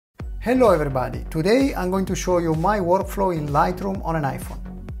Hello everybody, today I'm going to show you my workflow in Lightroom on an iPhone.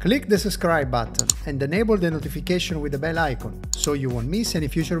 Click the subscribe button and enable the notification with the bell icon so you won't miss any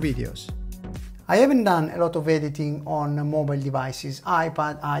future videos. I haven't done a lot of editing on mobile devices,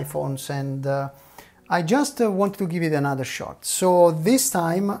 iPad, iPhones, and I just wanted to give it another shot. So this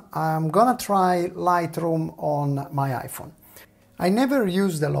time I'm gonna try Lightroom on my iPhone. I never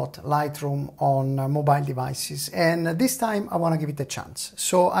used a lot Lightroom on mobile devices, and this time I want to give it a chance.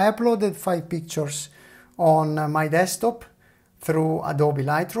 So I uploaded 5 pictures on my desktop through Adobe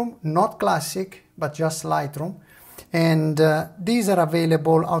Lightroom, not Classic, but just Lightroom. And these are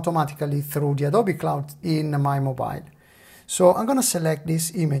available automatically through the Adobe Cloud in my mobile. So I'm going to select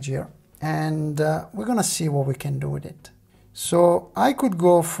this image here, and we're going to see what we can do with it. So I could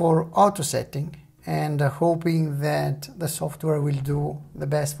go for auto setting, and hoping that the software will do the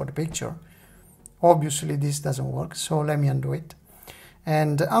best for the picture. Obviously this doesn't work, so let me undo it.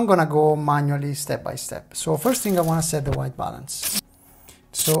 And I'm gonna go manually step by step. So first thing, I want to set the white balance.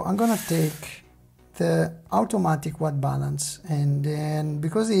 So I'm gonna take the automatic white balance, and then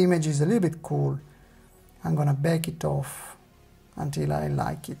because the image is a little bit cool, I'm gonna back it off until I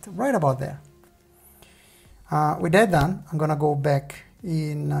like it, right about there. With that done, I'm gonna go back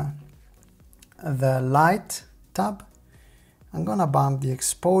in the light tab. I'm gonna bump the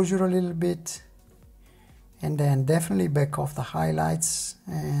exposure a little bit, and then definitely back off the highlights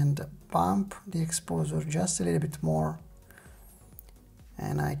and bump the exposure just a little bit more,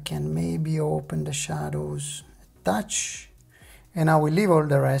 and I can maybe open the shadows a touch, and I will leave all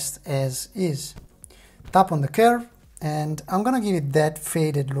the rest as is. Tap on the curve, and I'm gonna give it that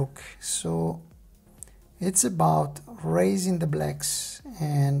faded look. So it's about raising the blacks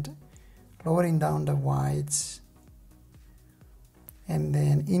and lowering down the whites, and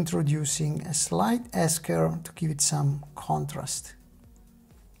then introducing a slight S-curve to give it some contrast.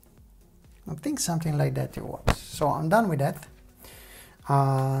 I think something like that it works. So I'm done with that.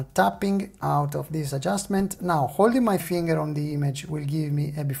 Tapping out of this adjustment. Now holding my finger on the image will give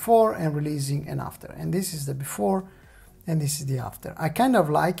me a before, and releasing an after. And this is the before and this is the after. I kind of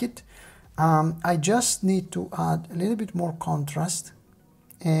like it. I just need to add a little bit more contrast,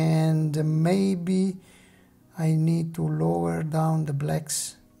 and maybe I need to lower down the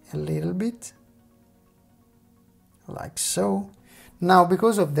blacks a little bit, like so. Now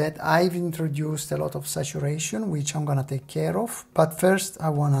because of that, I've introduced a lot of saturation, which I'm gonna take care of, but first I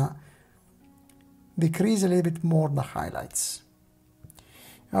wanna decrease a little bit more the highlights.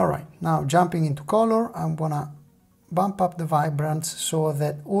 Alright, now jumping into color, I'm gonna bump up the vibrance so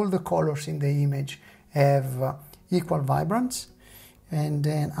that all the colors in the image have equal vibrance. And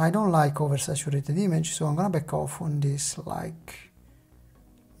then I don't like oversaturated image, so I'm gonna back off on this, like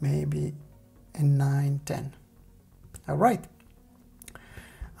maybe a 9, 10. All right.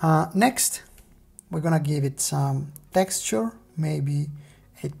 Next, we're gonna give it some texture, maybe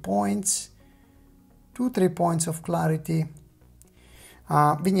 8 points, 2-3 points of clarity.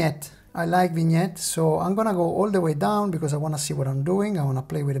 Vignette, I like vignette, so I'm gonna go all the way down because I wanna see what I'm doing. I wanna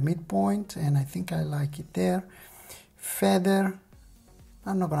play with the midpoint, and I think I like it there. Feather,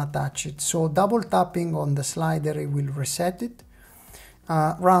 I'm not gonna touch it, so double tapping on the slider, it will reset it.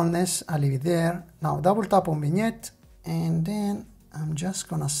 Roundness, I'll leave it there. Now double tap on vignette, and then I'm just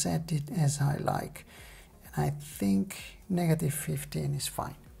gonna set it as I like, and I think -15 is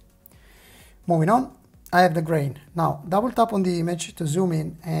fine. Moving on, I have the grain. Now double tap on the image to zoom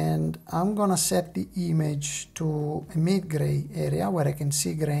in, and I'm gonna set the image to a mid-gray area where I can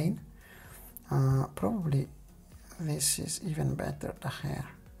see grain. Probably this is even better, the hair.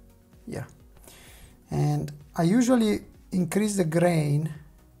 Yeah. And I usually increase the grain.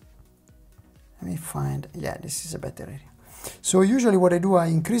 Let me find, yeah, this is a better area. So usually what I do, I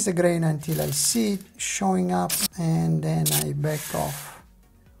increase the grain until I see it showing up, and then I back off.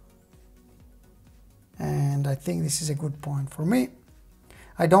 And I think this is a good point for me.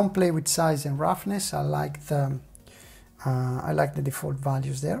 I don't play with size and roughness. I like the default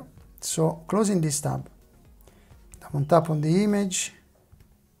values there. So closing this tab, on top on the image,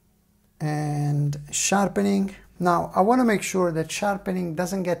 and sharpening. Now I want to make sure that sharpening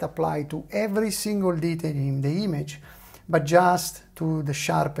doesn't get applied to every single detail in the image, but just to the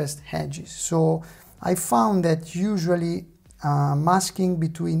sharpest edges. So I found that usually masking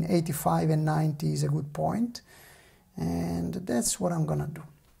between 85 and 90 is a good point, and that's what I'm gonna do.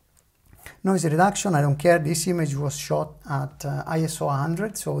 Noise reduction, I don't care. This image was shot at ISO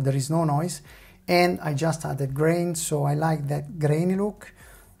 100, so there is no noise. And I just added grain, so I like that grainy look,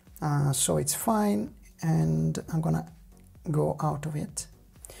 so it's fine, and I'm gonna go out of it.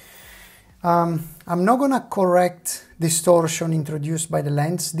 I'm not gonna correct distortion introduced by the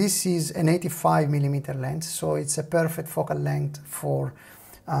lens. This is an 85mm lens, so it's a perfect focal length for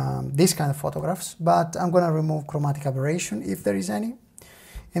this kind of photographs, but I'm gonna remove chromatic aberration if there is any.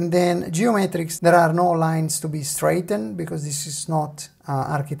 And then geometrics, there are no lines to be straightened because this is not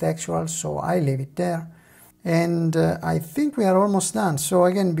architectural, so I leave it there. And I think we are almost done. So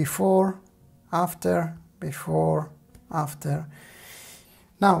again, before, after, before, after.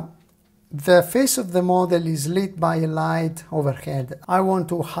 Now, the face of the model is lit by a light overhead. I want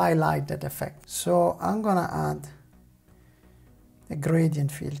to highlight that effect. So I'm gonna add a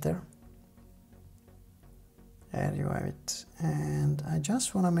gradient filter. There you have it. And I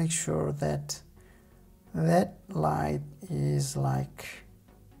just want to make sure that that light is like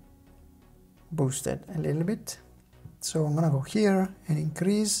boosted a little bit. So I'm gonna go here and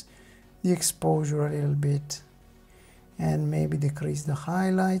increase the exposure a little bit and maybe decrease the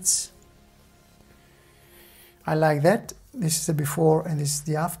highlights. I like that. This is the before and this is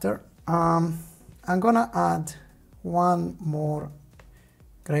the after. I'm gonna add one more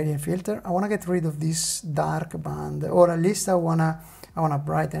gradient filter. I want to get rid of this dark band, or at least I wanna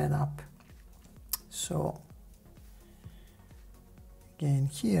brighten it up. So again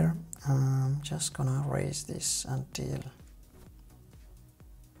here, I'm just gonna raise this until,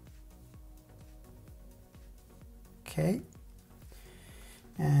 okay,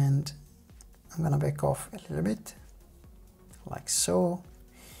 and I'm gonna back off a little bit like so,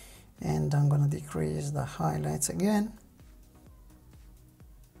 and I'm gonna decrease the highlights again.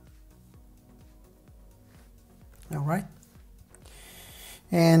 All right,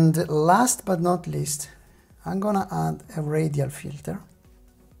 and last but not least, I'm gonna add a radial filter.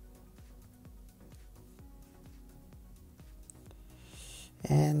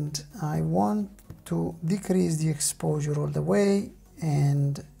 And I want to decrease the exposure all the way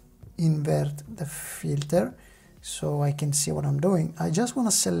and invert the filter so I can see what I'm doing. I just want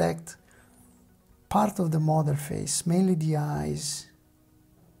to select part of the model face, mainly the eyes,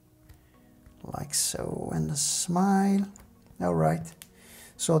 like so, and the smile. All right,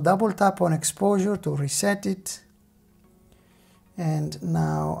 so double tap on exposure to reset it, and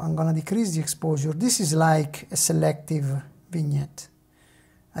now I'm gonna decrease the exposure. This is like a selective vignette.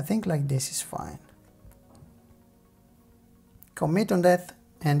 I think like this is fine. Commit on that,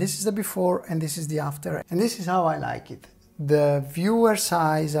 and this is the before and this is the after, and this is how I like it. The viewer's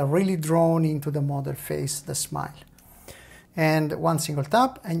eyes are really drawn into the model face, the smile. And one single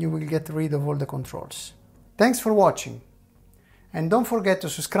tap and you will get rid of all the controls. Thanks for watching, and don't forget to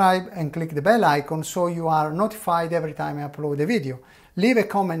subscribe and click the bell icon so you are notified every time I upload a video. Leave a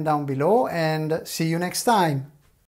comment down below and see you next time.